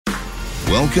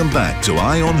Welcome back to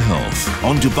Eye on Health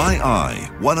on Dubai Eye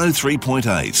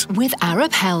 103.8. With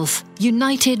Arab Health,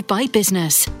 united by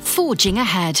business, forging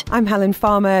ahead. I'm Helen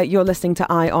Farmer. You're listening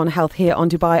to Eye on Health here on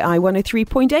Dubai Eye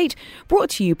 103.8, brought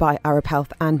to you by Arab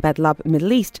Health and MedLab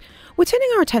Middle East. We're turning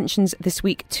our attentions this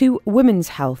week to women's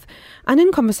health, and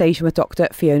in conversation with Dr.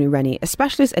 Fiona Rennie, a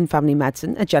specialist in family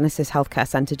medicine at Genesis Healthcare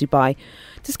Centre Dubai,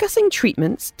 discussing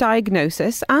treatments,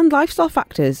 diagnosis and lifestyle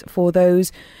factors for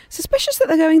those suspicious that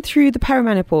they're going through the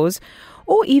perimenopause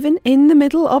or even in the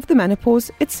middle of the menopause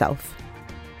itself.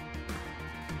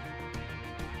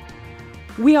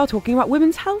 We are talking about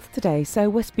women's health today, so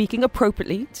we're speaking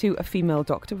appropriately to a female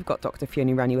doctor. We've got Dr.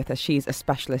 Fiona Rennie with us. She's a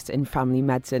specialist in family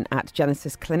medicine at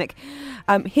Genesis Clinic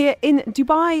here in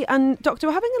Dubai. And Doctor,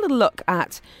 we're having a little look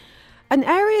at an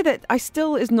area that I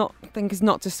still is not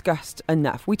discussed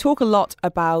enough. We talk a lot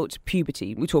about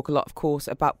puberty. We talk a lot, of course,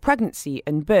 about pregnancy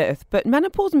and birth, but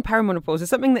menopause and perimenopause is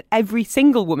something that every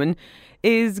single woman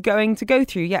is going to go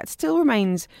through, yet still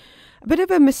remains a bit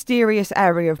of a mysterious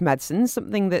area of medicine,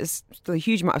 something that's still a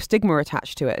huge amount of stigma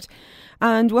attached to it.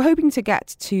 And we're hoping to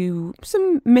get to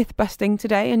some myth busting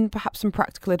today and perhaps some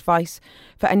practical advice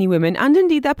for any women and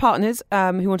indeed their partners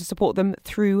who want to support them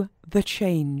through the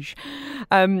change.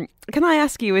 Can I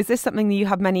ask you, is this something that you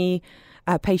have many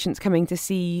patients coming to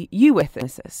see you with?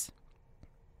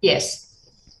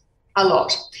 Yes, a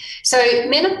lot. So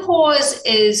menopause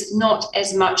is not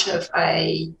as much of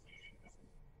a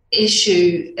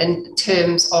issue in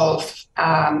terms of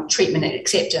treatment and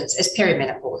acceptance as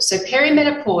perimenopause. So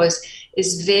perimenopause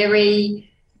is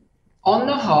on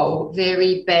the whole,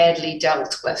 very badly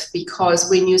dealt with, because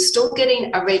when you're still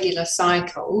getting a regular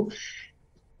cycle,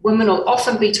 women will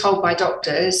often be told by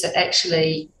doctors that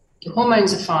actually your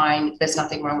hormones are fine, there's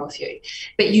nothing wrong with you.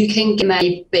 But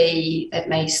it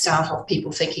may start off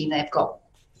people thinking they've got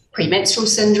premenstrual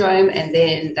syndrome, and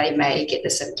then they may get the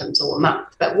symptoms all a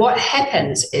month. But what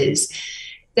happens is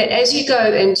that as you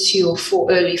go into your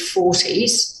early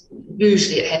 40s,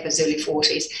 usually it happens early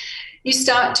 40s, you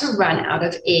start to run out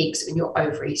of eggs in your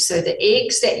ovaries. So the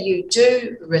eggs that you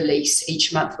do release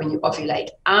each month when you ovulate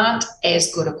aren't as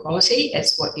good a quality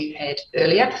as what you had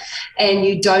earlier, and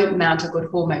you don't mount a good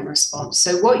hormone response.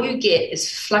 So what you get is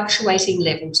fluctuating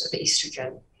levels of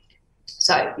estrogen.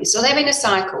 So you're still having a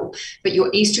cycle, but your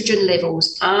estrogen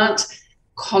levels aren't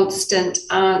constant,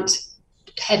 aren't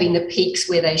having the peaks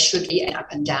where they should be,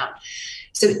 up and down.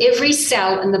 So every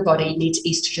cell in the body needs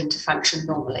estrogen to function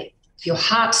normally. If your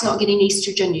heart's not getting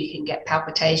estrogen, you can get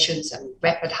palpitations and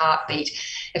rapid heartbeat.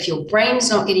 If your brain's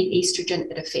not getting estrogen,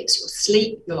 it affects your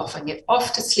sleep. You'll often get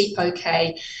off to sleep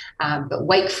okay, but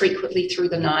wake frequently through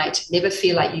the night, never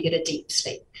feel like you get a deep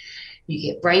sleep.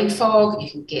 You get brain fog, you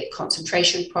can get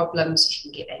concentration problems, you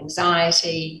can get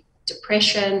anxiety,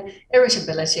 depression,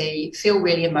 irritability, feel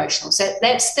really emotional. So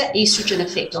that's the estrogen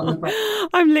effect on the brain.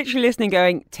 I'm literally listening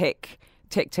going, tick,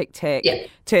 tick, tick, tick, yeah.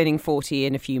 Turning 40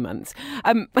 in a few months.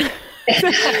 But it's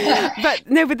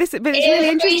really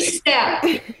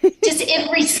interesting. Just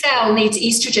every cell needs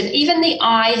estrogen. Even the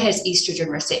eye has estrogen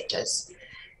receptors.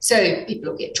 So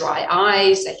people will get dry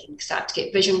eyes, they can start to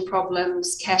get vision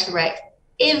problems, cataract.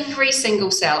 Every single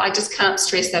cell, I just can't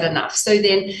stress that enough. So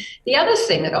then the other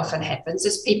thing that often happens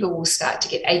is people will start to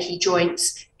get achy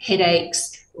joints,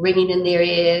 headaches, ringing in their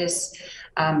ears,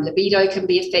 libido can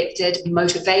be affected,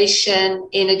 motivation,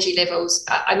 energy levels.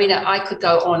 I could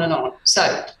go on and on. So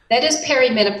that is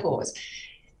perimenopause.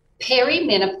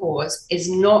 Perimenopause is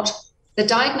not, the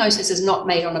diagnosis is not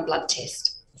made on a blood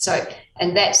test. So,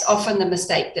 and that's often the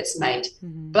mistake that's made.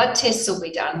 Mm-hmm. Blood tests will be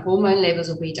done, hormone levels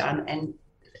will be done, and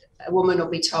a woman will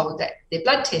be told that their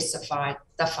blood tests are fine,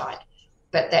 they're fine.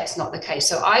 But that's not the case.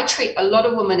 So I treat a lot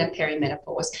of women in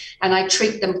perimenopause, and I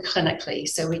treat them clinically.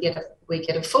 So we get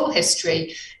a full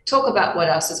history, talk about what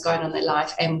else is going on in their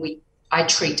life, and I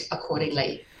treat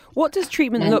accordingly. What does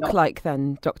treatment look like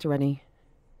then, Dr. Rennie?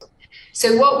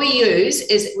 So what we use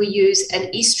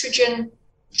an estrogen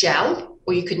gel,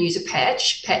 or you can use a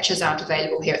patch. Patches aren't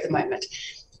available here at the moment.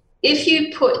 If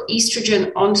you put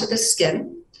estrogen onto the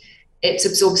skin, it's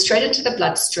absorbed straight into the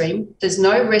bloodstream. There's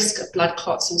no risk of blood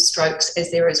clots and strokes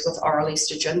as there is with oral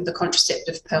estrogen, the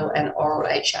contraceptive pill and oral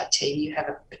HRT. You have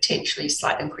a potentially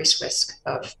slight increased risk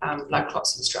of blood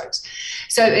clots and strokes.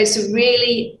 So it's a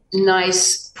really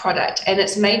nice product, and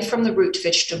it's made from the root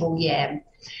vegetable yam.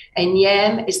 And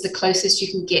yam is the closest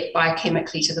you can get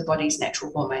biochemically to the body's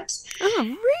natural hormones.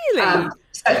 Oh, really?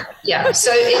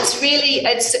 So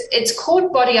it's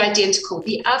called body identical.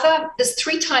 There's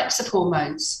three types of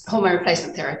hormone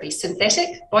replacement therapy: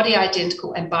 synthetic, body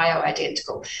identical, and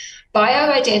bioidentical.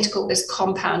 Bioidentical is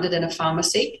compounded in a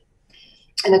pharmacy.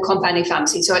 in a compounding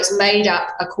pharmacy. So it's made up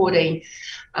according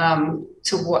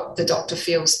to what the doctor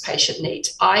feels the patient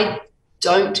needs. I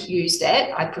don't use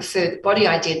that. I prefer the Body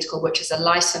Identical, which is a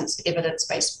licensed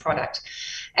evidence-based product.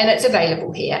 And it's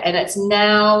available here. And it's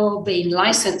now been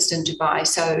licensed in Dubai.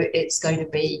 So it's going to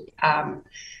be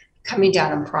coming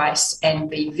down in price and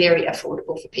be very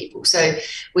affordable for people. So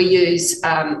we use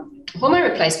hormone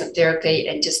replacement therapy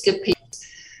and just give people,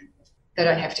 they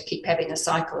don't have to keep having a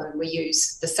cycle, and we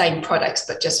use the same products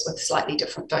but just with slightly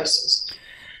different doses.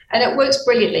 And it works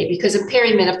brilliantly because in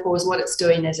perimenopause, what it's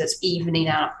doing is it's evening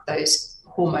out those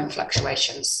hormone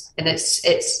fluctuations, and it's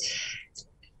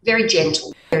very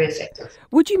gentle, very effective.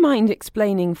 Would you mind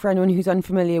explaining for anyone who's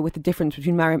unfamiliar with the difference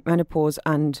between menopause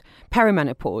and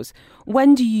perimenopause?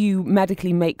 When do you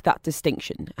medically make that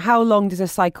distinction? How long does a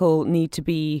cycle need to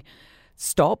be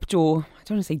stopped, or I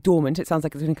don't want to say dormant, it sounds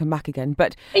like it's going to come back again,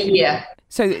 but a year.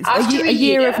 So it's a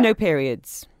year of no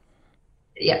periods.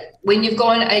 Yeah, when you've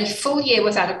gone a full year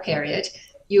without a period,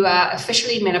 you are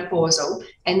officially menopausal,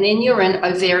 and then you're in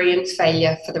ovarian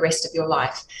failure for the rest of your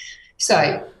life.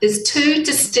 So there's two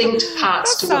distinct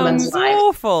parts to women's life. Sounds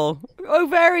awful.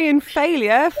 Ovarian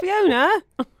failure, Fiona.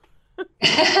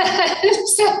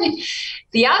 So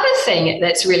the other thing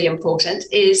that's really important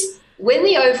is when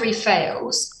the ovary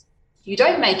fails, you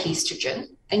don't make estrogen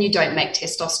and you don't make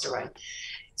testosterone.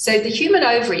 So the human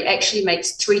ovary actually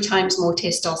makes 3 times more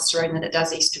testosterone than it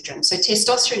does estrogen. So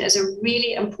testosterone is a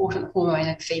really important hormone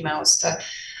in females for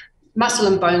muscle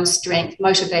and bone strength,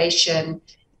 motivation,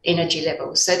 energy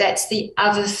levels. So that's the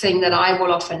other thing that I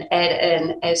will often add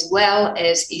in, as well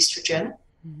as estrogen,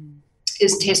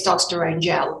 is testosterone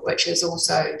gel, which is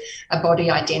also a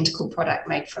Body Identical product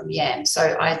made from yam.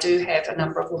 So I do have a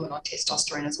number of women on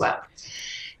testosterone as well.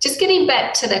 Just getting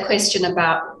back to the question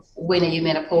about when are you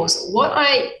menopausal, what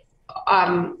I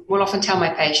will often tell my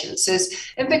patients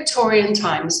is in Victorian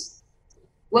times,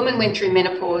 women went through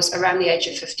menopause around the age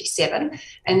of 57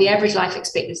 and the average life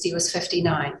expectancy was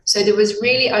 59. So there was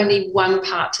really only one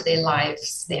part to their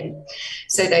lives then.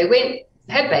 So they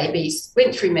had babies,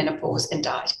 went through menopause and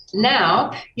died.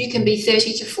 Now you can be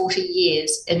 30 to 40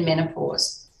 years in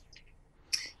menopause,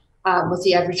 with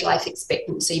the average life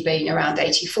expectancy being around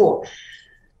 84.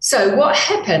 So what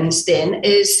happens then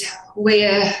is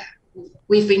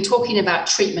we've been talking about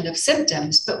treatment of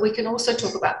symptoms, but we can also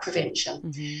talk about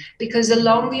prevention, because the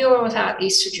longer you're without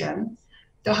estrogen,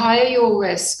 the higher your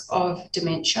risk of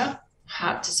dementia,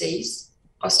 heart disease,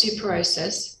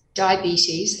 osteoporosis,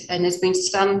 diabetes, and there's been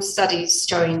some studies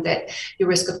showing that your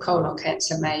risk of colon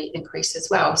cancer may increase as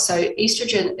well. So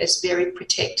estrogen is very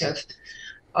protective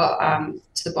to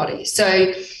the body.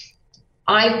 So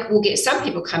I will get some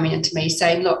people coming into me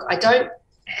saying, look, I don't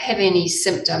have any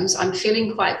symptoms. I'm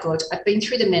feeling quite good. I've been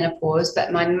through the menopause,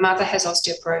 but my mother has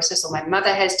osteoporosis or my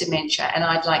mother has dementia, and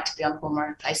I'd like to be on hormone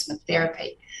replacement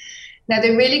therapy. Now,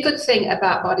 the really good thing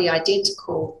about Body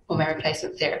Identical hormone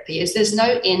replacement therapy is there's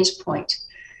no end point.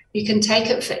 You can take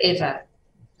it forever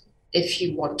if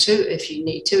you want to, if you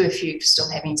need to, if you're still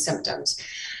having symptoms.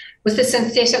 With the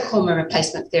synthetic hormone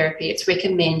replacement therapy, it's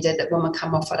recommended that women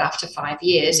come off it after 5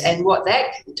 years. And what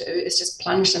that can do is just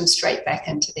plunge them straight back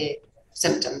into their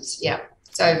symptoms. Yeah.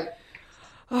 So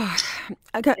I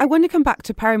want to come back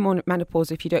to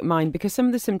perimenopause, if you don't mind, because some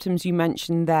of the symptoms you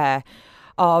mentioned there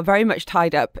are very much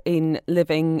tied up in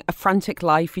living a frantic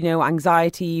life,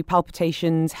 anxiety,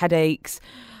 palpitations, headaches,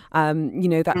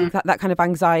 that kind of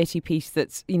anxiety piece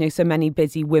that's, so many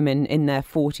busy women in their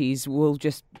 40s will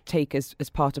just take as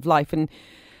part of life. And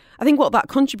I think what that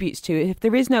contributes to, if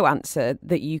there is no answer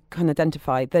that you can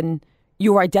identify, then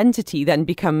your identity then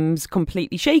becomes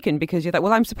completely shaken, because you're like,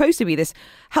 well, I'm supposed to be this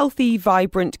healthy,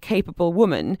 vibrant, capable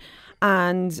woman,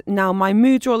 and now my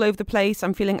moods are all over the place.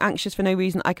 I'm feeling anxious for no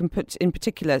reason I can put in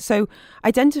particular. So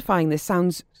identifying this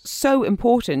sounds so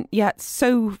important, yet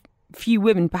so few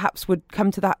women perhaps would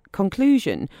come to that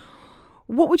conclusion.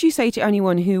 What would you say to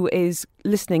anyone who is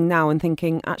listening now and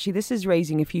thinking, actually, this is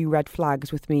raising a few red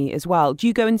flags with me as well? Do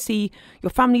you go and see your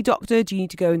family doctor? Do you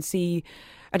need to go and see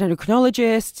an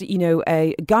endocrinologist,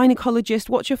 a gynecologist?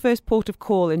 What's your first port of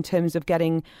call in terms of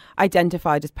getting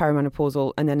identified as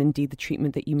perimenopausal, and then indeed the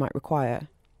treatment that you might require?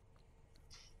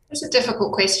 It's a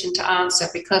difficult question to answer,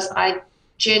 because I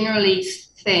generally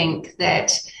think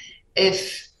that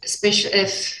if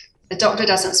the doctor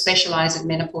doesn't specialise in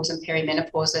menopause and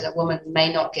perimenopause, then a woman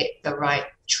may not get the right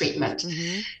treatment.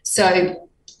 So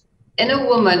in a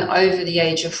woman over the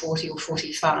age of 40 or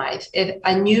 45, if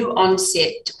a new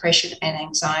onset depression and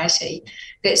anxiety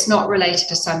that's not related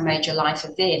to some major life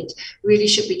event really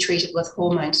should be treated with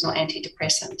hormones, not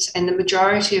antidepressants. And the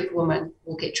majority of women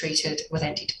will get treated with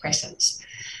antidepressants.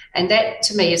 And that,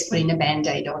 to me, is putting a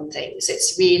Band-Aid on things.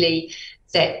 It's really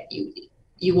that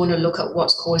you want to look at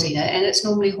what's causing it, and it's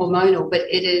normally hormonal, but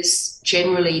it is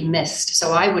generally missed.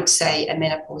 So I would say a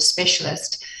menopause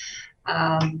specialist.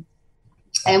 And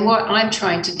what I'm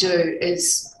trying to do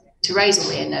is to raise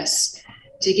awareness,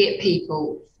 to get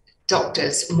people,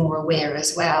 doctors, more aware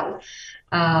as well.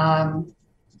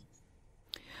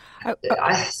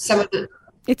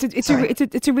 It's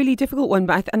a really difficult one,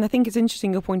 but I think it's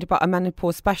interesting your point about a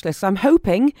menopause specialist. So I'm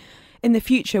hoping in the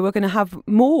future we're going to have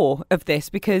more of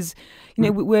this, because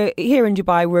we're here in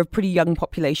Dubai, we're a pretty young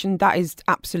population. That is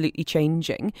absolutely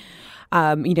changing.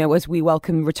 As we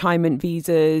welcome retirement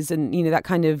visas, and that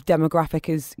kind of demographic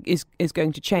is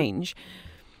going to change.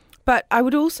 But I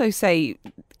would also say,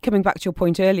 coming back to your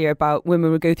point earlier about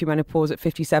women would go through menopause at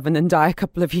 57 and die a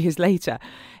couple of years later,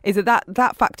 is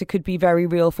that factor could be very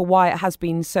real for why it has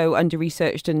been so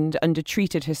under-researched and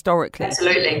under-treated historically.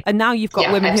 Absolutely. And now you've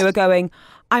got women who are going,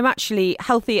 I'm actually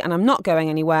healthy and I'm not going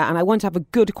anywhere, and I want to have a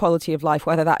good quality of life,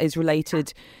 whether that is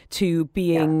related to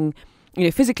being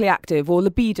physically active or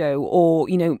libido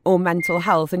or mental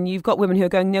health. And you've got women who are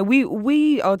going, no,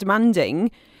 we are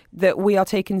demanding that we are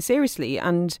taken seriously.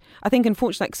 And I think,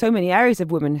 unfortunately, like so many areas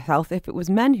of women's health, if it was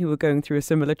men who were going through a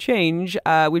similar change,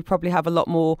 we'd probably have a lot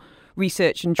more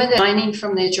research. And they're resigning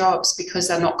from their jobs because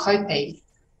they're not coping,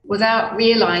 without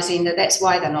realising that that's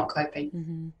why they're not coping.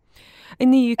 Mm-hmm.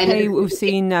 In the UK, we've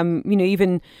seen,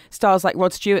 even stars like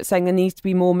Rod Stewart saying there needs to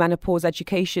be more menopause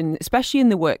education, especially in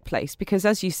the workplace, because,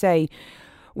 as you say,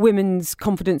 women's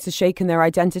confidence is shaken, their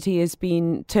identity has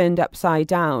been turned upside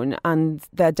down, and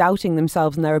they're doubting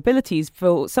themselves and their abilities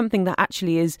for something that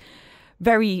actually is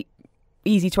very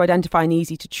easy to identify and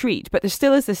easy to treat. But there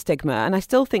still is this stigma, and I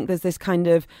still think there's this kind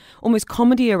of almost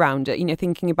comedy around it,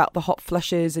 thinking about the hot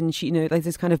flushes and she, like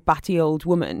this kind of batty old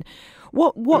woman.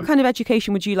 What kind of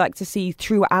education would you like to see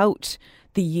throughout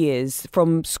the years,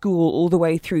 from school all the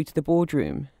way through to the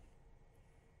boardroom?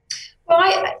 Well,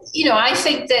 I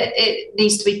think that it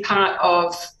needs to be part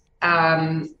of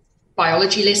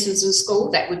biology lessons in school.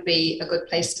 That would be a good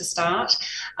place to start.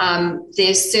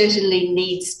 There certainly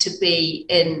needs to be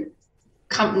in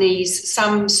companies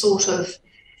some sort of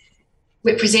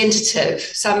representative,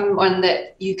 someone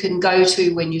that you can go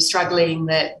to when you're struggling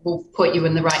that will point you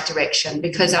in the right direction,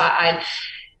 because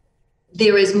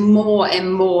there is more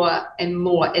and more and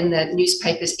more in the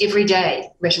newspapers every day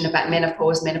written about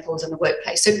menopause in the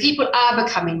workplace. So people are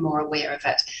becoming more aware of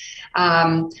it.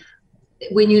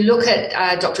 When you look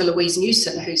at Dr. Louise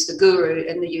Newson, who's the guru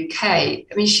in the UK, I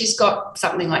mean, she's got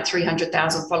something like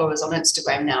 300,000 followers on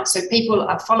Instagram now. So people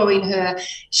are following her.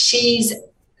 She's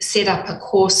set up a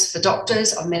course for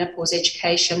doctors on menopause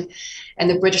education, and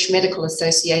the British Medical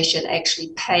Association actually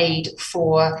paid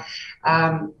for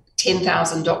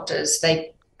 10,000 doctors.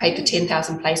 They paid for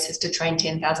 10,000 places to train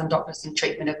 10,000 doctors in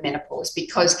treatment of menopause,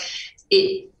 because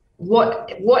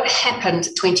what happened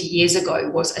 20 years ago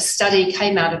was a study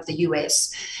came out of the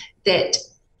US that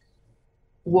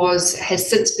has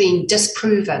since been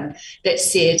disproven, that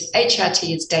said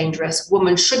HRT is dangerous,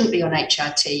 women shouldn't be on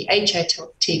HRT.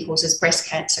 HRT causes breast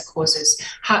cancer, causes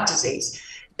heart disease.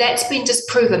 That's been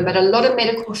disproven, but a lot of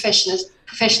medical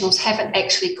professionals haven't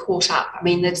actually caught up. I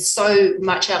mean, there's so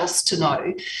much else to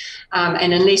know.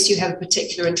 And unless you have a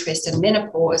particular interest in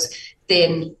menopause,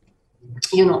 then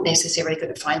you're not necessarily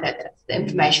going to find that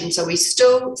information. So we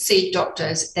still see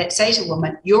doctors that say to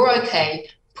women, you're okay,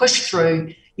 push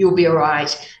through, you'll be all right.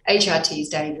 HRT is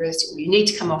dangerous. You need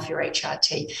to come off your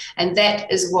HRT. And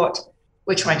that is what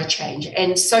we're trying to change.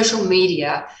 And social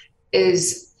media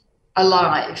is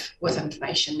alive with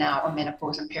information now on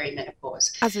menopause and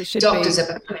perimenopause. As it should Doctors be.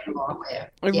 are becoming more aware.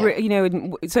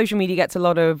 Social media gets a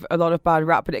lot of bad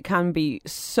rap, but it can be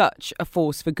such a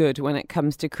force for good when it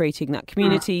comes to creating that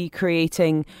community,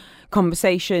 creating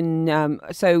conversation.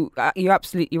 So you're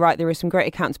absolutely right. There are some great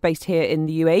accounts based here in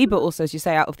the UAE, but also, as you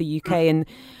say, out of the UK, and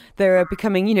there are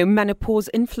becoming, menopause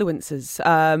influencers,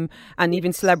 and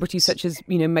even celebrities such as,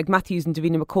 Meg Matthews and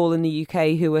Davina McCall in the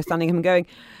UK, who are standing up and going,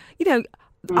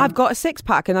 I've got a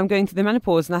six-pack and I'm going through the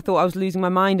menopause and I thought I was losing my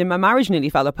mind and my marriage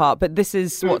nearly fell apart. But this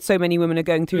is what so many women are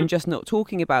going through and just not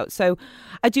talking about. So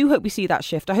I do hope we see that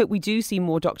shift. I hope we do see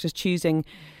more doctors choosing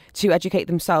to educate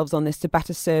themselves on this to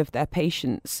better serve their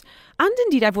patients and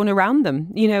indeed everyone around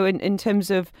them, in terms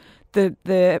of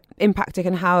the impact it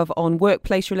can have on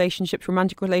workplace relationships,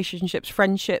 romantic relationships,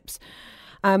 friendships.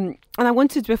 And I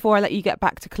wanted, before I let you get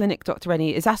back to clinic, Dr.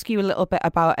 Rennie, is ask you a little bit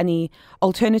about any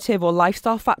alternative or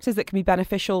lifestyle factors that can be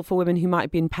beneficial for women who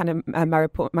might be in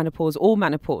menopause or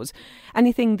menopause.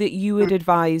 Anything that you would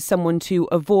advise someone to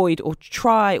avoid or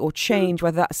try or change,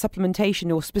 whether that's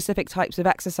supplementation or specific types of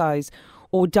exercise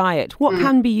or diet? What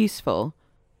can be useful?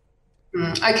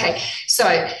 Okay,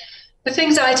 so the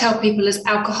things I tell people is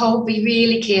alcohol. Be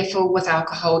really careful with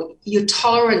alcohol. Your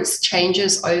tolerance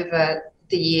changes over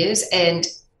the years, and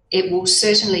it will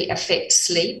certainly affect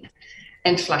sleep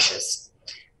and flushes.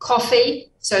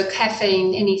 Coffee, so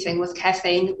caffeine, anything with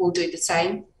caffeine will do the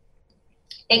same.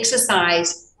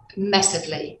 Exercise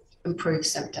massively improves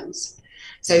symptoms.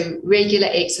 So regular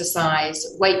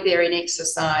exercise, weight-bearing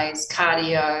exercise,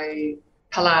 cardio,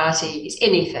 Pilates,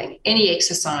 anything, any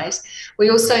exercise. We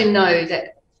also know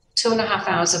that 2.5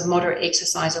 hours of moderate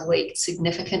exercise a week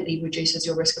significantly reduces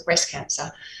your risk of breast cancer.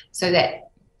 So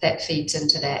that feeds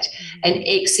into that. And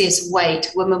excess weight,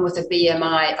 women with a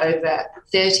BMI over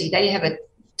 30, they have a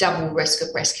double risk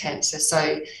of breast cancer.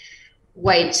 So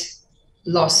weight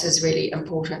loss is really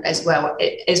important as well.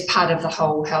 It is part of the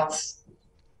whole health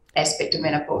aspect of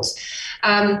menopause.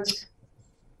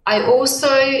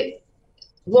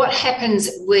 What happens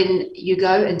when you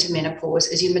go into menopause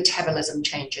is your metabolism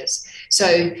changes.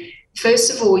 So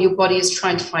first of all, your body is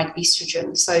trying to find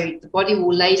estrogen. So the body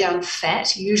will lay down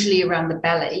fat, usually around the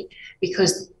belly,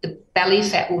 because the belly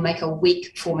fat will make a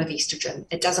weak form of estrogen.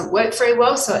 It doesn't work very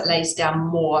well, so it lays down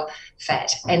more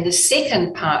fat. And the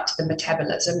second part to the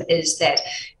metabolism is that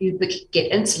you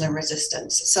get insulin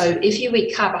resistance. So if you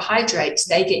eat carbohydrates,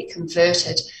 they get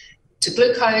converted to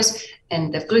glucose,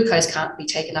 and the glucose can't be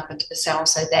taken up into the cell,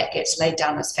 so that gets laid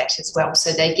down as fat as well.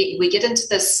 So we get into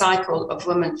this cycle of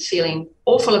women feeling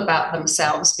awful about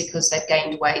themselves because they've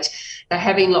gained weight. They're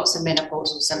having lots of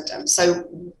menopausal symptoms. So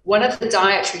one of the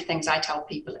dietary things I tell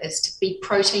people is to be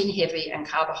protein heavy and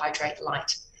carbohydrate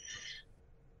light.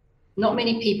 Not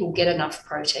many people get enough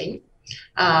protein.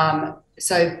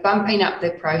 So bumping up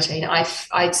their protein,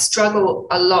 I struggle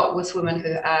a lot with women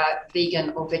who are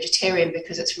vegan or vegetarian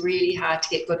because it's really hard to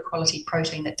get good quality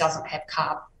protein that doesn't have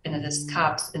carbs in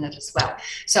it as well.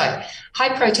 So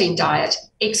high protein diet,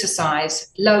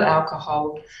 exercise, low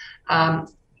alcohol,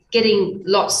 getting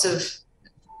lots of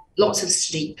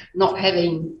sleep, not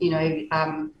having,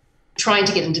 trying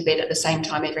to get into bed at the same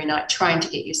time every night, trying to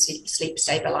get your sleep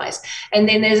stabilized. And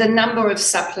then there's a number of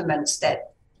supplements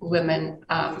that women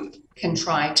can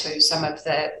try too. Some of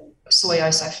the soy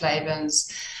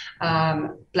isoflavones,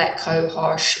 black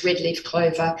cohosh, red leaf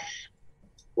clover,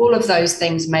 all of those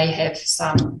things may have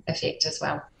some effect as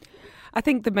well. I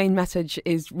think the main message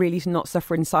is really to not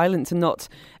suffer in silence and not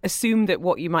assume that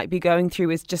what you might be going through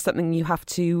is just something you have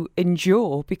to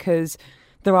endure, because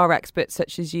there are experts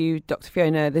such as you, Dr.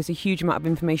 Fiona. There's a huge amount of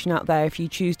information out there if you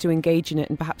choose to engage in it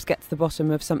and perhaps get to the bottom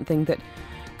of something that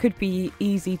could be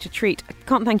easy to treat. I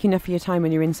can't thank you enough for your time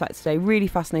and your insights today. Really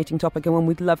fascinating topic, and one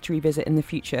we'd love to revisit in the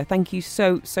future. Thank you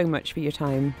so much for your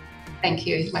time. Thank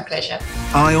you. My pleasure.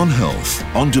 Eye on Health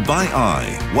on Dubai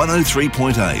Eye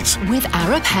 103.8. With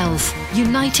Arab Health,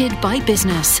 united by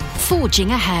business,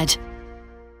 forging ahead.